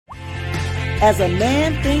As a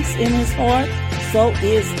man thinks in his heart, so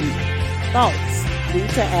is he. Thoughts lead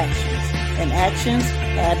to actions, and actions,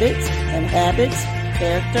 habits, and habits,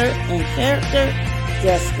 character, and character,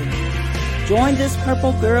 destiny. Join this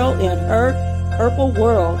purple girl in her purple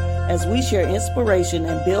world as we share inspiration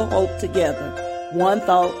and build hope together, one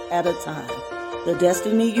thought at a time. The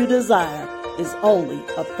destiny you desire is only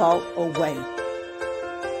a thought away.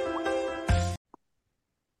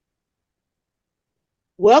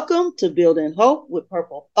 Welcome to Building Hope with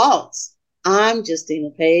Purple Thoughts. I'm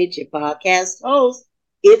Justina Page, your podcast host.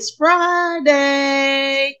 It's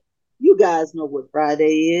Friday. You guys know what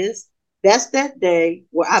Friday is. That's that day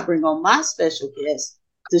where I bring on my special guests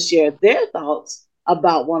to share their thoughts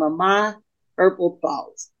about one of my purple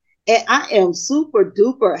thoughts. And I am super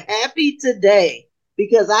duper happy today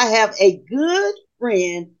because I have a good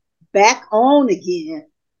friend back on again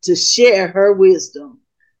to share her wisdom.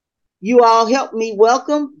 You all help me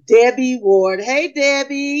welcome Debbie Ward. Hey,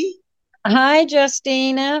 Debbie. Hi,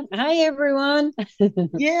 Justina. Hi, everyone.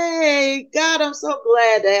 Yay. God, I'm so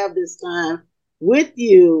glad to have this time with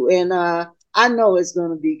you. And I know it's going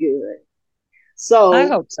to be good. So I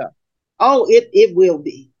hope so. Oh, it will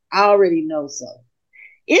be. I already know so.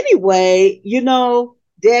 Anyway,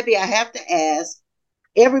 Debbie, I have to ask,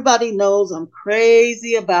 everybody knows I'm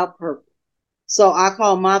crazy about purple. So I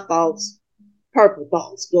call my thoughts purple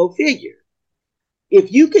thoughts. Go figure.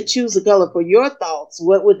 If you could choose a color for your thoughts,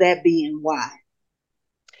 what would that be and why?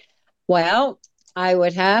 Well, I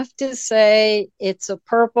would have to say it's a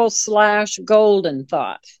purple/golden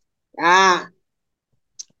thought.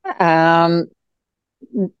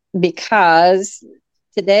 Because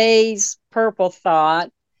today's purple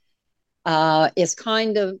thought is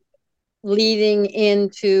kind of leading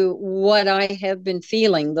into what I have been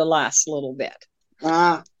feeling the last little bit.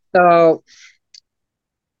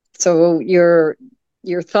 So your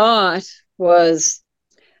thought was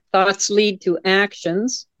thoughts lead to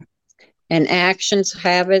actions, and actions,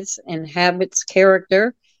 habits, and habits,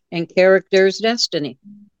 character, and character's destiny.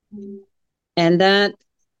 And that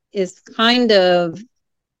is kind of,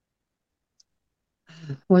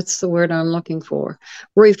 what's the word I'm looking for?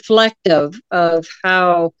 Reflective of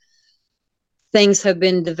how things have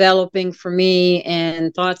been developing for me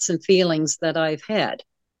and thoughts and feelings that I've had.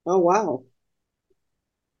 Oh, wow.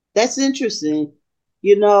 That's interesting.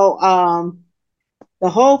 The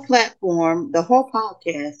whole platform, the whole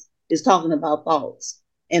podcast is talking about thoughts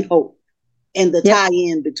and hope and the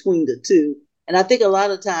tie-in between the two. And I think a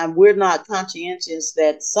lot of time we're not conscientious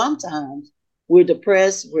that sometimes we're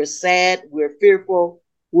depressed, we're sad, we're fearful,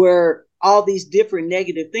 we're all these different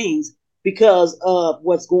negative things because of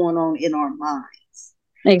what's going on in our minds.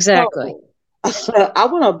 Exactly. So, I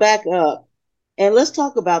want to back up and let's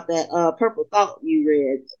talk about that purple thought you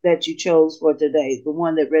read that you chose for today, the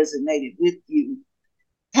one that resonated with you.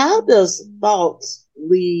 How does thoughts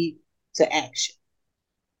lead to action?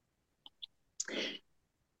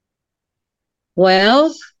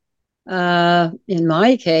 Well, in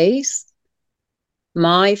my case,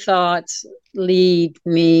 my thoughts lead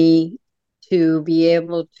me to be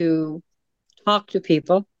able to talk to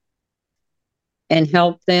people and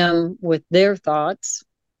help them with their thoughts.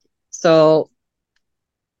 So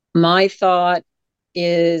my thought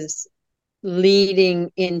is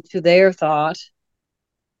leading into their thought,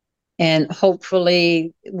 and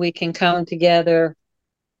hopefully we can come together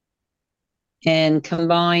and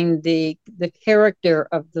combine the character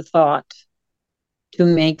of the thought to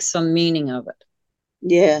make some meaning of it.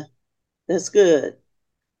 Yeah, that's good.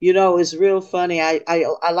 It's real funny. I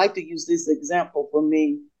like to use this example for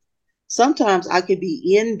me. Sometimes I could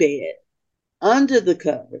be in bed, under the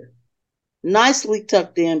cover, nicely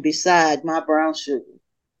tucked in beside my brown sugar.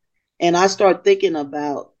 And I start thinking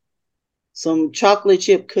about some chocolate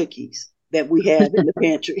chip cookies that we have in the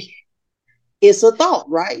pantry. It's a thought,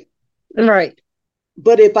 right? Right.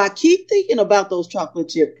 But if I keep thinking about those chocolate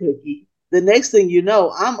chip cookies, the next thing you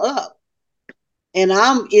know, I'm up and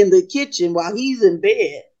I'm in the kitchen while he's in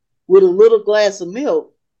bed with a little glass of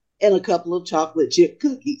milk and a couple of chocolate chip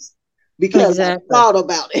cookies because I thought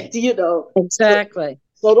about it, Exactly.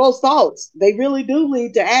 So those thoughts, they really do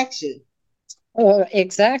lead to action.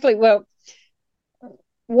 Exactly. Well,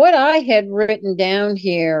 what I had written down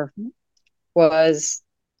here was,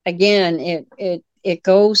 again, it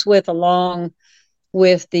goes along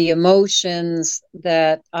with the emotions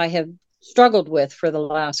that I have struggled with for the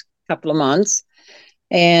last couple of months.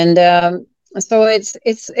 And so it's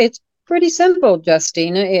pretty simple,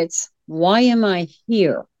 Justina. It's, why am I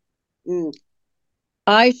here?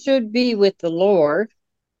 I should be with the Lord,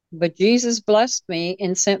 but Jesus blessed me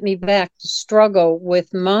and sent me back to struggle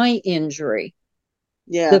with my injury.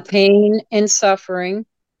 Yeah. the pain and suffering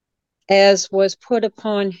as was put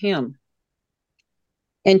upon him,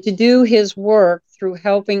 and to do his work through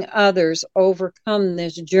helping others overcome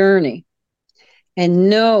this journey and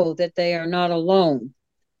know that they are not alone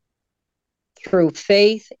through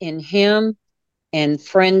faith in him and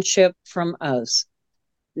friendship from us.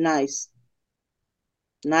 Nice.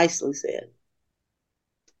 Nicely said.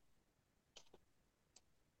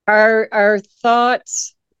 Our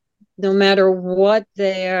thoughts, no matter what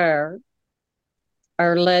they are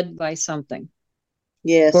led by something.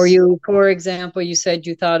 Yes. For you, for example, you said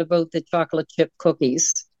you thought about the chocolate chip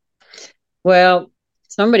cookies. Well,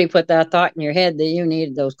 somebody put that thought in your head that you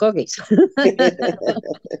needed those cookies.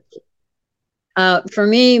 For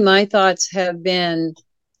me, my thoughts have been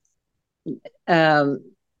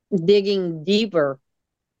digging deeper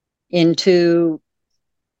into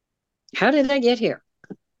how did I get here?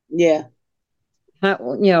 Yeah.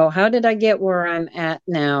 How did I get where I'm at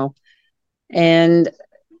now? And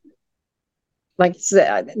like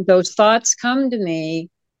those thoughts come to me,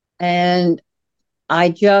 and I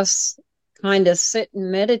just kind of sit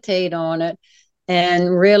and meditate on it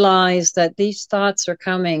and realize that these thoughts are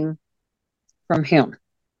coming from him.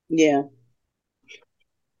 Yeah.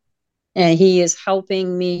 And he is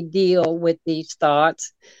helping me deal with these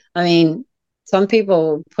thoughts. I mean, some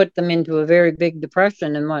people put them into a very big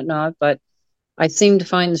depression and whatnot, but I seem to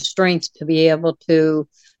find the strength to be able to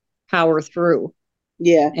power through.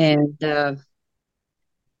 Yeah.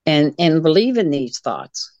 And believe in these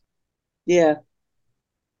thoughts. Yeah.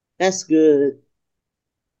 That's good.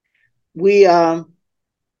 We the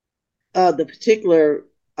particular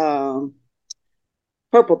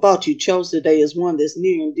purple thought you chose today is one that's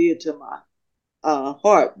near and dear to my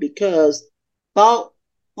heart, because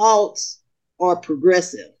thoughts are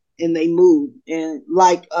progressive and they move, and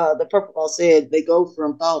like the purple thought said, they go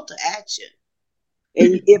from thought to action.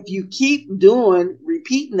 And if you keep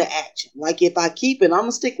repeating the action, like if I keep it, I'm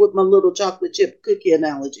gonna stick with my little chocolate chip cookie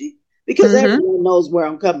analogy, because everyone knows where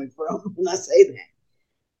I'm coming from when I say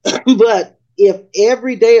that. But if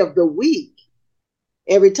every day of the week,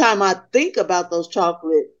 every time I think about those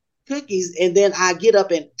chocolate cookies and then I get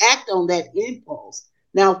up and act on that impulse.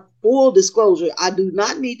 Now, full disclosure, I do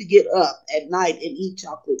not need to get up at night and eat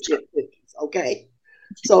chocolate chip cookies. Okay.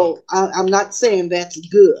 So I'm not saying that's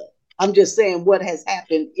good. I'm just saying what has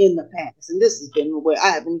happened in the past. And this has been where I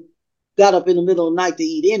haven't got up in the middle of the night to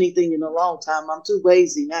eat anything in a long time. I'm too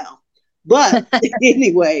lazy now. But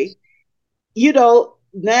anyway,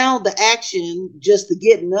 now the action, just the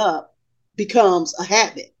getting up, becomes a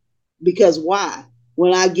habit. Because why?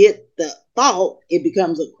 When I get the thought, it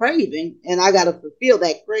becomes a craving, and I got to fulfill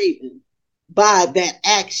that craving by that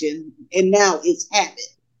action, and now it's habit.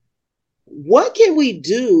 What can we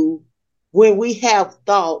do when we have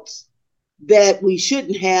thoughts that we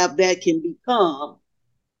shouldn't have that can become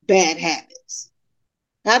bad habits?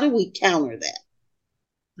 How do we counter that?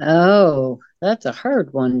 Oh, that's a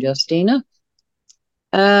hard one, Justina.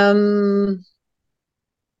 Oh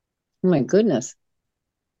my goodness.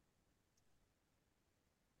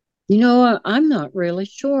 I'm not really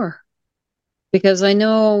sure, because I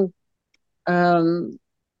know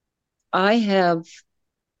I have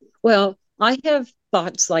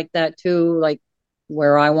thoughts like that too, like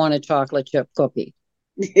where I want a chocolate chip cookie.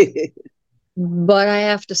 But I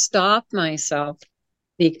have to stop myself,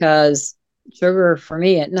 because sugar for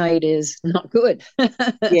me at night is not good.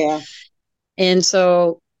 Yeah. And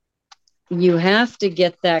so you have to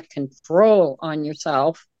get that control on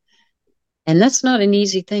yourself. And that's not an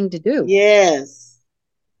easy thing to do. Yes.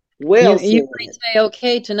 Well, you might say,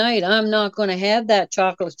 okay, tonight I'm not going to have that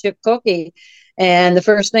chocolate chip cookie. And the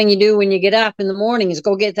first thing you do when you get up in the morning is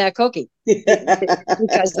go get that cookie,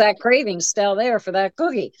 because that craving's still there for that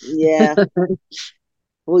cookie. Yeah.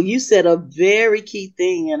 Well, you said a very key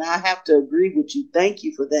thing, and I have to agree with you. Thank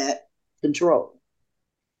you for that control.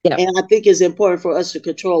 Yeah. And I think it's important for us to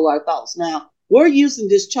control our thoughts. Now, we're using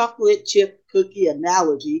this chocolate chip cookie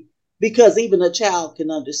analogy because even a child can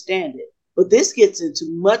understand it. But this gets into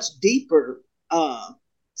much deeper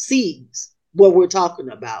seeds, what we're talking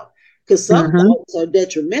about. Because some thoughts are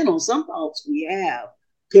detrimental. Some thoughts we have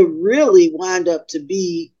could really wind up to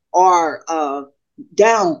be our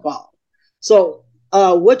downfall. So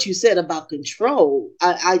what you said about control,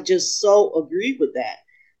 I just so agree with that.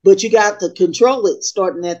 But you got to control it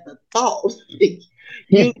starting at the thought.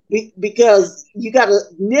 Because you got to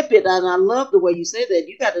nip it. And I love the way you say that.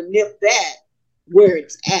 You got to nip that where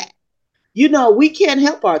it's at. We can't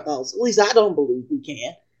help our thoughts. At least I don't believe we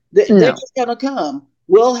can. They're just going to come.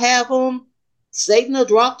 We'll have them. Satan will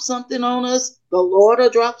drop something on us. The Lord will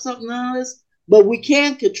drop something on us. But we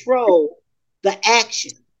can't control the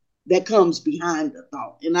action that comes behind the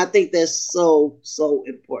thought. And I think that's so, so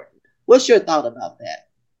important. What's your thought about that?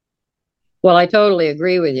 Well, I totally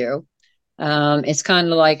agree with you. It's kind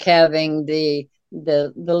of like having the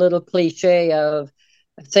little cliche of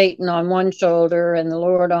Satan on one shoulder and the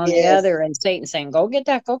Lord on the Yes. other, and Satan saying, "Go get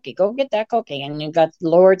that cookie, go get that cookie," and you got the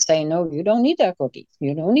Lord saying, "No, you don't need that cookie.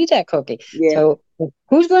 You don't need that cookie." Yeah. So,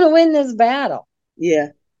 who's going to win this battle? Yeah.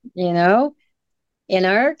 You know, in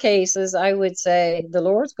our cases, I would say the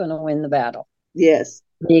Lord's going to win the battle Yes.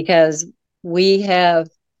 because we have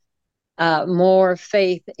more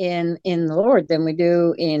faith in the Lord than we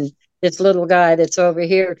do in this little guy that's over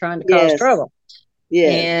here trying to cause Yes. trouble.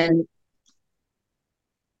 Yes. And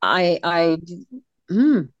I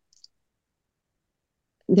hmm,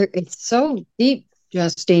 it's so deep,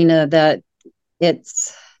 Justina, that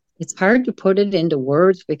it's it's hard to put it into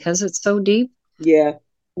words because it's so deep. Yeah.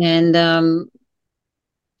 And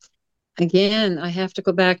again, I have to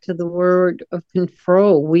go back to the word of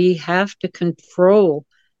control. We have to control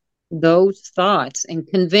those thoughts and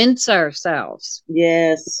convince ourselves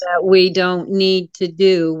Yes. that we don't need to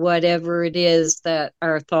do whatever it is that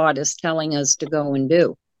our thought is telling us to go and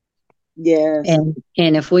do. Yes.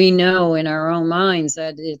 And if we know in our own minds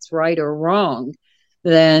that it's right or wrong,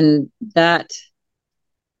 then that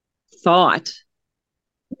thought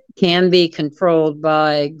can be controlled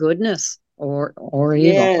by goodness or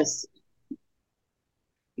evil. Yes.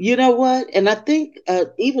 You know what? And I think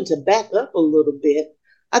even to back up a little bit,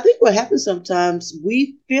 I think what happens sometimes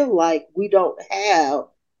we feel like we don't have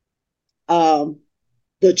um,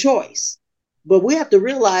 the choice, but we have to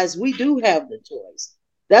realize we do have the choice.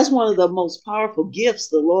 That's one of the most powerful gifts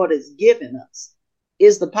the Lord has given us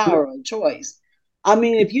is the power of choice. I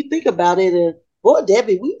mean, if you think about it, boy,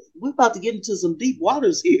 Debbie, we're about to get into some deep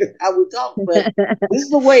waters here. How we talk, but this is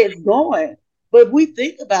the way it's going. But if we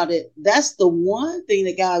think about it, that's the one thing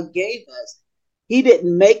that God gave us. He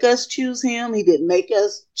didn't make us choose Him. He didn't make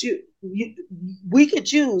us choose. We could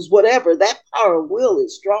choose whatever. That power of will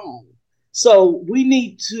is strong. So we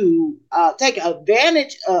need to take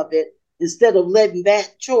advantage of it instead of letting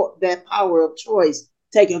that power of choice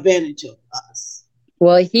take advantage of us.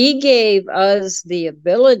 Well, he gave us the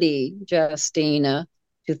ability, Justina,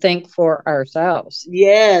 to think for ourselves.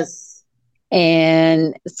 Yes.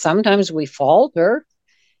 And sometimes we falter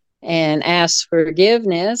and ask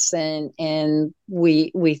forgiveness and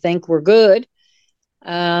we think we're good.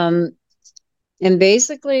 And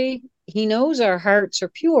basically he knows our hearts are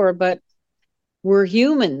pure, but we're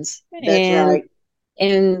humans That's right.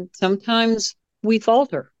 and sometimes we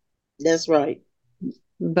falter. That's right.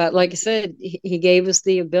 But like I said, he gave us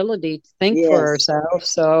the ability to think for Yes. ourselves.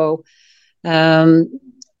 So um,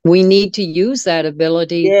 we need to use that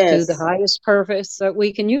ability to the Yes. highest purpose that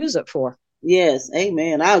we can use it for. Yes.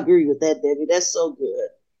 Amen. I agree with that, Debbie. That's so good.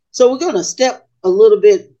 So we're going to step a little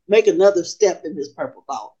bit, make another step in this purple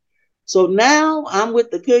thought. So now I'm with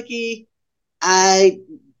the cookie. I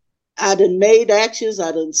I done made actions,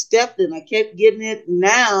 I done stepped and I kept getting it.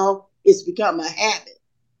 Now it's become a habit.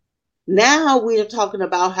 Now we're talking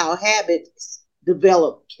about how habits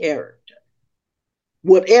develop character,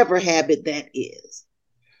 whatever habit that is.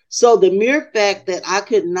 So the mere fact that I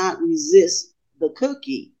could not resist the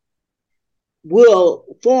cookie will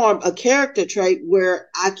form a character trait where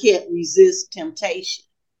I can't resist temptation.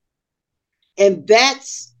 And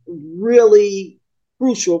that's really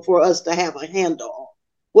crucial for us to have a handle on.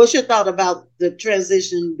 What's your thought about the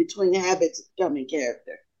transition between habits and becoming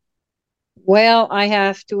character? Well, I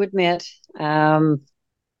have to admit, I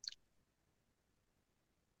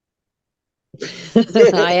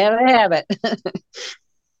have a habit.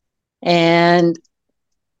 And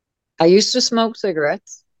I used to smoke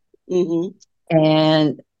cigarettes. Mm-hmm.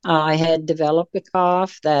 And I had developed a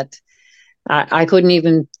cough that I couldn't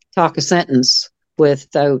even talk a sentence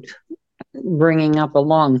without bringing up a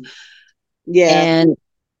lung. Yeah. And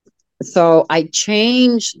so I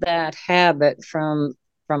changed that habit from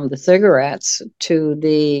the cigarettes to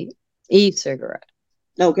the e-cigarette,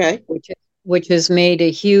 Okay. which has made a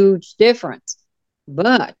huge difference.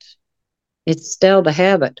 But it's still the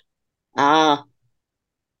habit. Ah,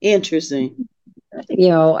 interesting. You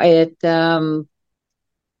know,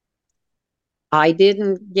 I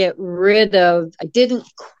didn't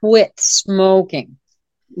quit smoking.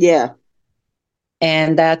 Yeah.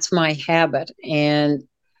 And that's my habit. And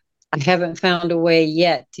I haven't found a way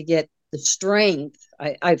yet to get the strength.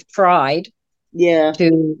 I've tried Yeah.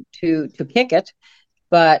 to kick it,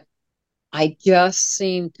 but I just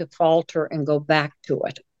seem to falter and go back to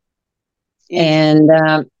it.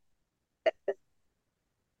 Interesting.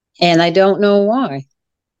 And I don't know why.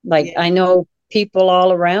 Like Yeah. I know people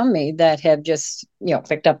all around me that have just,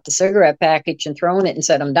 picked up the cigarette package and thrown it and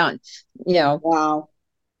said, I'm done, Wow.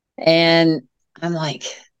 and I'm like,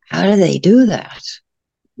 how do they do that?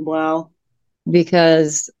 Wow.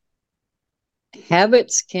 Because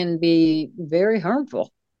habits can be very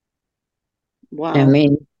harmful. Wow. I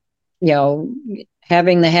mean,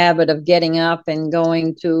 having the habit of getting up and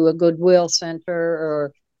going to a Goodwill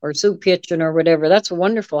center or soup kitchen or whatever, that's a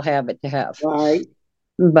wonderful habit to have. Right.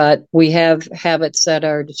 But we have habits that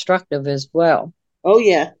are destructive as well. Oh,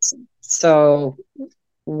 yeah. So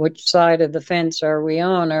which side of the fence are we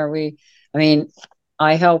on?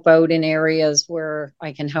 I help out in areas where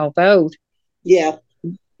I can help out. Yeah.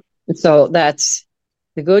 So that's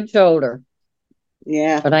the good shoulder.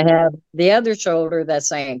 Yeah. But I have the other shoulder that's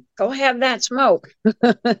saying, go have that smoke.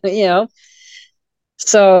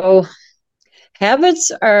 So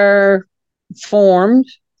habits are formed,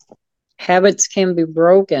 habits can be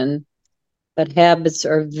broken, but habits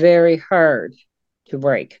are very hard to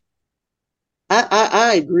break.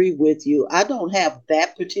 I agree with you. I don't have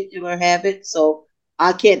that particular habit, so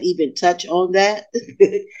I can't even touch on that.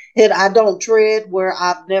 And I don't tread where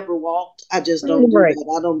I've never walked. I just don't do Right.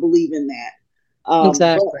 that. I don't believe in that.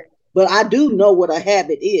 Exactly. But I do know what a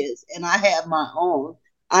habit is, and I have my own.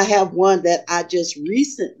 I have one that I just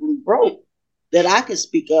recently broke that I can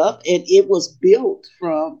speak of, and it was built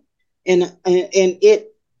from, and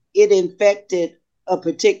it infected a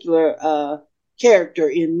particular character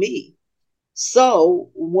in me.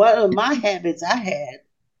 So one of my habits I had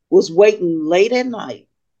was waiting late at night.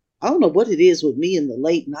 I don't know what it is with me in the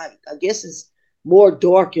late night. I guess it's more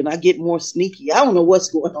dark and I get more sneaky. I don't know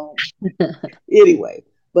what's going on. Anyway,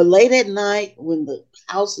 but late at night when the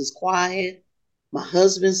house is quiet, my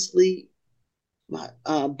husband sleep, my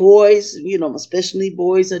boys, my special need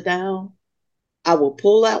boys are down, I will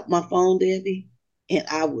pull out my phone, Debbie, and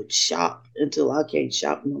I would shop until I can't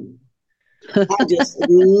shop no more. I just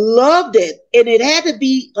loved it. And it had to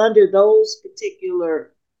be under those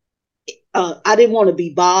particular, I didn't want to be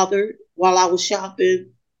bothered while I was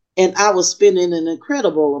shopping. And I was spending an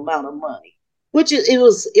incredible amount of money, which it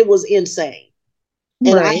was insane.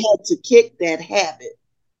 And I Right. had to kick that habit.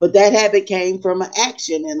 But that habit came from an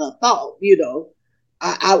action and a thought.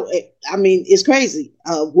 I mean, it's crazy.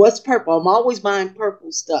 What's purple? I'm always buying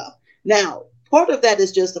purple stuff. Now, part of that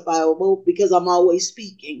is justifiable because I'm always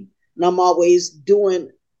speaking and I'm always doing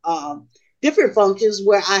different functions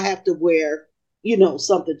where I have to wear,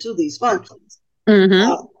 something to these functions.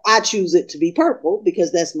 Mm-hmm. I choose it to be purple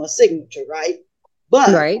because that's my signature, right? But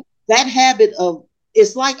Right. that habit of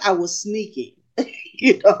it's like I was sneaking,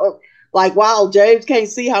 you know, like wow, James can't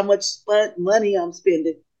see how much money I'm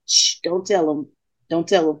spending. Shh, don't tell him. Don't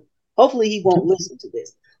tell him. Hopefully he won't listen to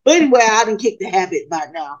this. But anyway, I didn't kick the habit by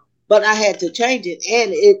now. But I had to change it,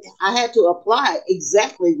 and I had to apply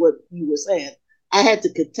exactly what you were saying. I had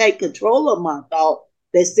to take control of my thought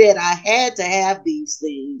that said I had to have these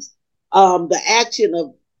things. The action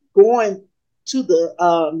of going to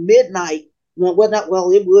the midnight. Well, not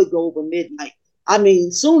well. It would go over midnight. I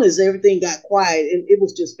mean, soon as everything got quiet, and it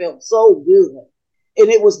was just felt so good, and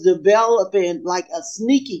it was developing like a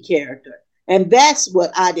sneaky character, and that's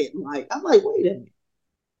what I didn't like. I'm like, wait a minute,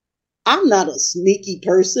 I'm not a sneaky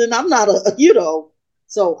person. I'm not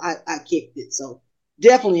So I kicked it. So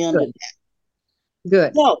definitely under Good. that.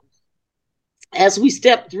 Good. So as we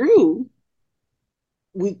step through,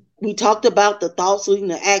 we talked about the thoughts leading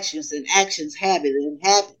to actions and actions habit and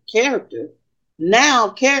habit character. Now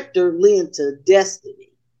character leading to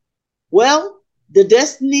destiny. Well, the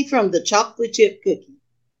destiny from the chocolate chip cookie.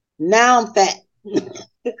 Now I'm fat.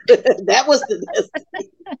 That was the destiny.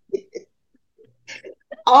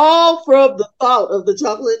 All from the thought of the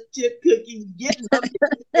chocolate chip cookie, getting up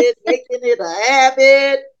it, making it a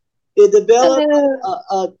habit. It developed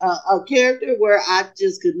a character where I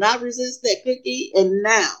just could not resist that cookie, and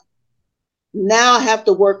now I have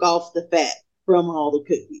to work off the fat from all the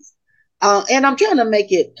cookies. And I'm trying to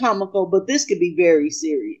make it comical, but this could be very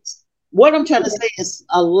serious. What I'm trying to say is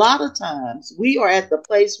a lot of times we are at the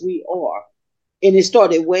place we are, and it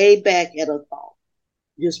started way back at a thought,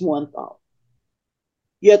 just one thought.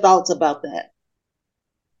 Your thoughts about that?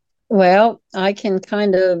 Well, I can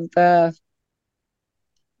kind of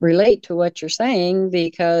relate to what you're saying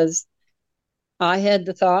because I had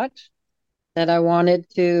the thought that I wanted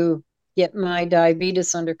to get my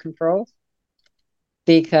diabetes under control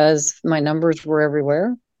because my numbers were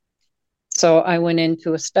everywhere. So I went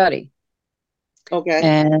into a study. Okay.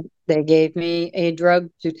 And they gave me a drug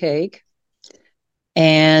to take.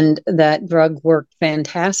 And that drug worked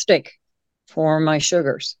fantastic for my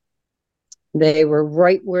sugars. They were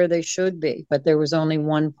right where they should be, but there was only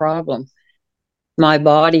one problem. my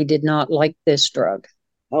body did not like this drug.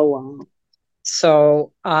 Oh, wow.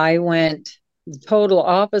 So I went the total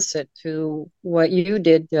opposite to what you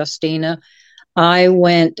did, Justina. I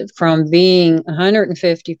went from being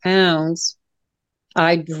 150 pounds,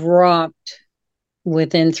 I dropped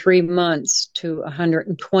within 3 months to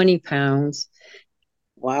 120 pounds.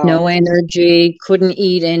 Wow. No energy, couldn't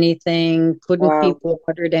eat anything, couldn't Wow. keep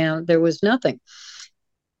water down. There was nothing.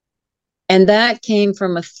 And that came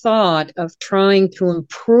from a thought of trying to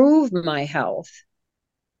improve my health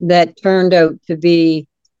that turned out to be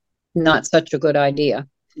not such a good idea.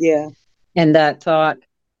 Yeah. And that thought,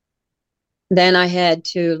 then I had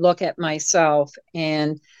to look at myself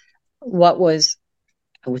and what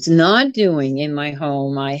I was not doing in my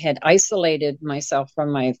home. I had isolated myself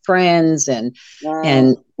from my friends and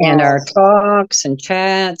Wow. our talks and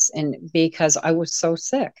chats, and because I was so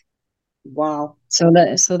sick. Wow.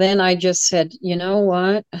 So then I just said, you know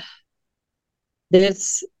what?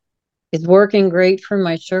 This is working great for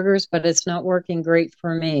my sugars, but it's not working great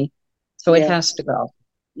for me. So it has to go.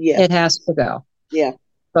 Yeah. It has to go. Yeah.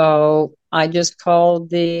 So I just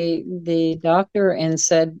called the doctor and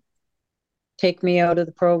said, take me out of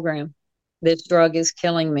the program. This drug is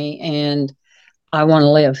killing me and I want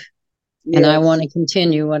to live. Yes. And I want to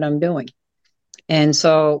continue what I'm doing. And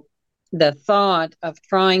so the thought of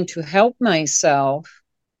trying to help myself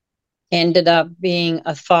ended up being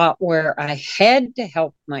a thought where I had to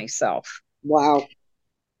help myself. Wow.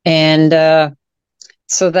 And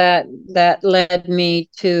so that led me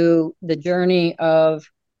to the journey of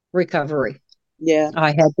recovery. Yeah. I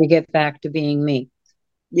had to get back to being me.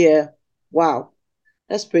 Yeah. Wow.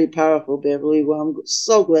 That's pretty powerful, Beverly. Well, I'm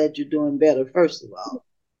so glad you're doing better, first of all.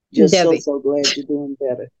 Just Debbie. so glad you're doing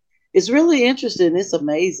better. It's really interesting. It's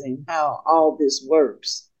amazing how all this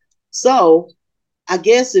works. So I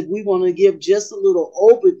guess if we want to give just a little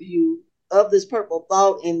overview of this purple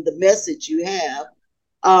thought and the message you have,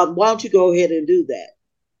 why don't you go ahead and do that?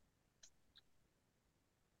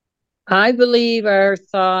 I believe our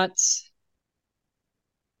thoughts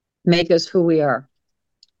make us who we are.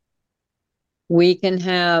 We can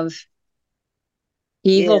have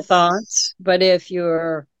evil thoughts, but if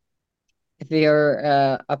you're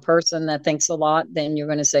a person that thinks a lot, then you're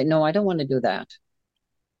going to say, no, I don't want to do that.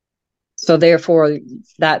 So therefore,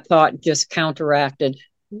 that thought just counteracted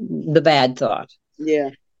the bad thought.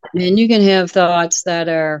 Yeah. And you can have thoughts that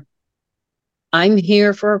are, I'm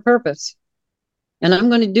here for a purpose. And I'm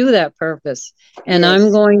going to do that purpose. And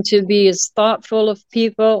I'm going to be as thoughtful of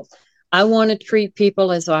people. I want to treat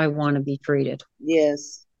people as I want to be treated.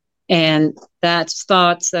 Yes. And that's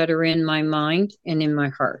thoughts that are in my mind and in my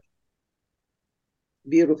heart.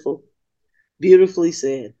 Beautiful. Beautifully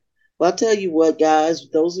said. Well, I'll tell you what, guys,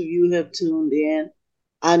 those of you who have tuned in,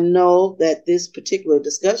 I know that this particular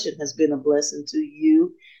discussion has been a blessing to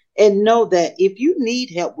you. And know that if you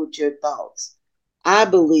need help with your thoughts, I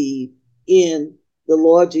believe in the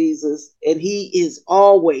Lord Jesus, and He is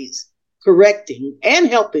always correcting and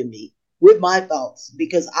helping me with my thoughts,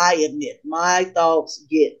 because I admit my thoughts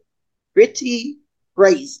get pretty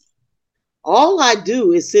crazy. All I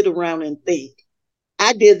do is sit around and think.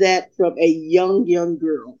 I did that from a young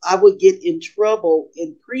girl. I would get in trouble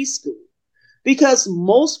in preschool because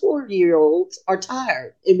most 4-year-olds are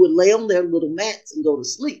tired and would lay on their little mats and go to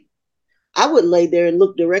sleep. I would lay there and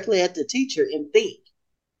look directly at the teacher and think,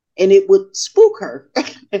 and it would spook her.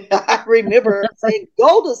 I remember saying,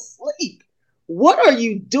 go to sleep. What are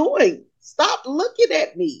you doing? Stop looking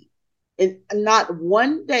at me. And not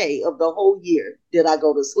one day of the whole year did I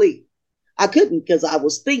go to sleep. I couldn't, because I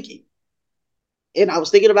was thinking. And I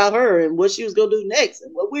was thinking about her and what she was going to do next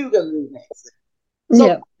and what we were going to do next.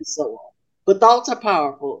 So on. But thoughts are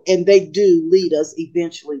powerful, and they do lead us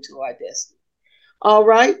eventually to our destiny. All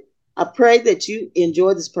right. I pray that you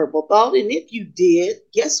enjoyed this purple thought. And if you did,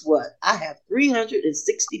 guess what? I have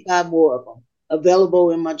 365 more of them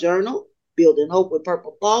available in my journal, Building Hope with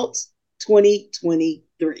Purple Thoughts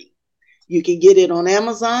 2023. You can get it on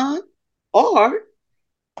Amazon, or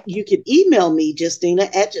you can email me, Justina,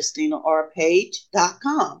 at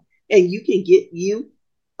justinarpage.com, and you can get you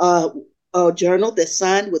a journal that's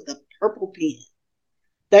signed with a purple pen.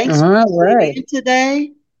 Thanks for tuning in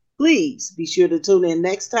today. Please be sure to tune in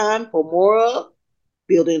next time for more of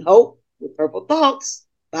Building Hope with Purple Thoughts.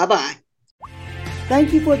 Bye-bye.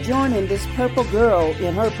 Thank you for joining this purple girl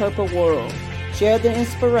in her purple world. Share the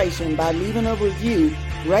inspiration by leaving a review,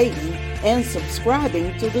 rating, and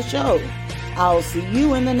subscribing to the show. I'll see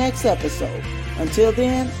you in the next episode. Until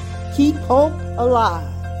then, keep hope alive.